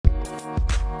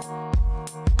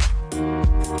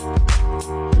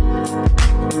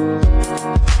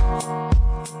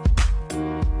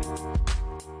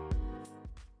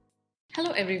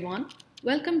everyone.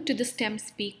 Welcome to the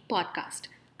STEMSpeak podcast.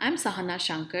 I'm Sahana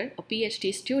Shankar, a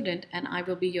PhD student, and I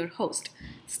will be your host.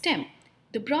 STEM,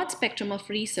 the broad spectrum of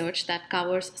research that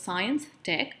covers science,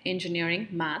 tech, engineering,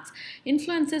 maths,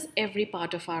 influences every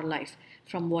part of our life,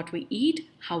 from what we eat,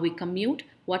 how we commute,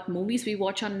 what movies we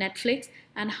watch on Netflix,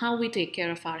 and how we take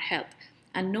care of our health.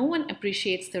 And no one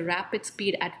appreciates the rapid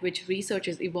speed at which research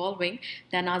is evolving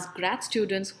than us grad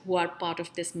students who are part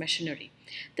of this machinery.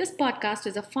 This podcast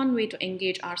is a fun way to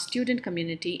engage our student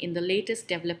community in the latest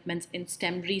developments in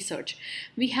STEM research.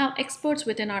 We have experts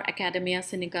within our Academia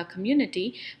Sinica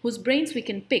community whose brains we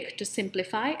can pick to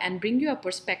simplify and bring you a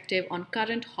perspective on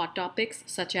current hot topics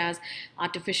such as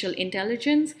artificial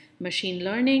intelligence, machine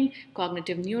learning,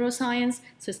 cognitive neuroscience,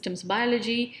 systems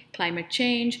biology, climate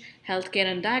change, healthcare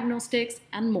and diagnostics,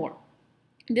 and more.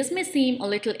 This may seem a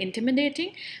little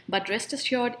intimidating, but rest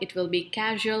assured it will be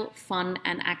casual, fun,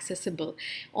 and accessible.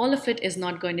 All of it is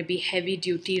not going to be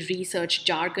heavy-duty research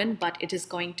jargon, but it is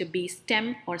going to be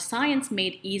STEM or science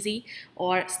made easy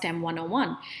or STEM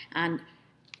 101. And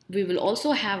we will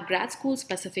also have grad school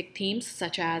specific themes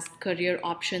such as career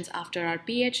options after our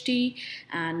PhD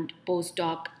and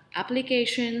postdoc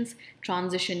applications,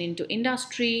 transition into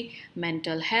industry,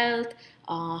 mental health,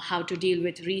 how to deal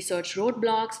with research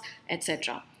roadblocks,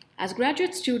 etc. As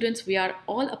graduate students, we are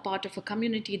all a part of a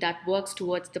community that works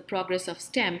towards the progress of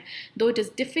STEM, though it is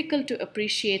difficult to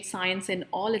appreciate science in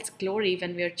all its glory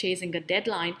when we are chasing a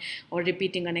deadline or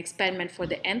repeating an experiment for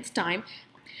the nth time.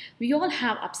 We all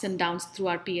have ups and downs through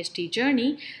our PhD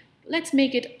journey. Let's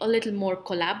make it a little more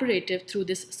collaborative through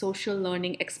this social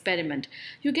learning experiment.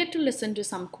 You get to listen to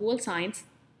some cool science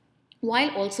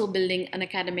while also building an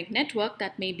academic network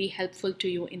that may be helpful to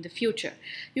you in the future.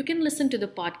 You can listen to the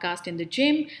podcast in the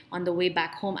gym, on the way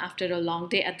back home after a long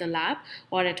day at the lab,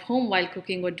 or at home while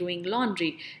cooking or doing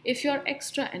laundry. If you're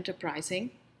extra enterprising,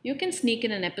 you can sneak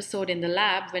in an episode in the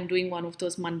lab when doing one of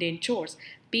those mundane chores.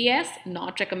 PS,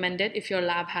 not recommended if your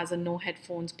lab has a no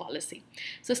headphones policy.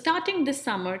 So starting this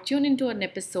summer, tune into an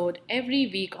episode every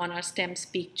week on our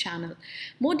STEMSpeak channel.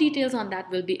 More details on that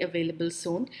will be available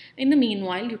soon. In the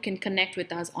meanwhile, you can connect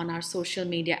with us on our social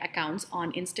media accounts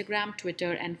on Instagram,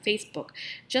 Twitter, and Facebook.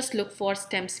 Just look for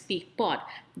STEMSpeak Pod.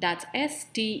 That's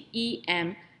STEMSpeakPod,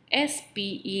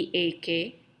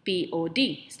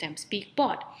 STEMSpeak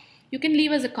Pod. You can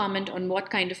leave us a comment on what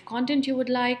kind of content you would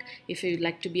like, if you'd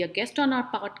like to be a guest on our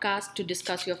podcast to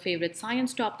discuss your favorite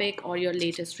science topic or your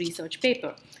latest research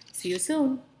paper. See you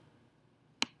soon.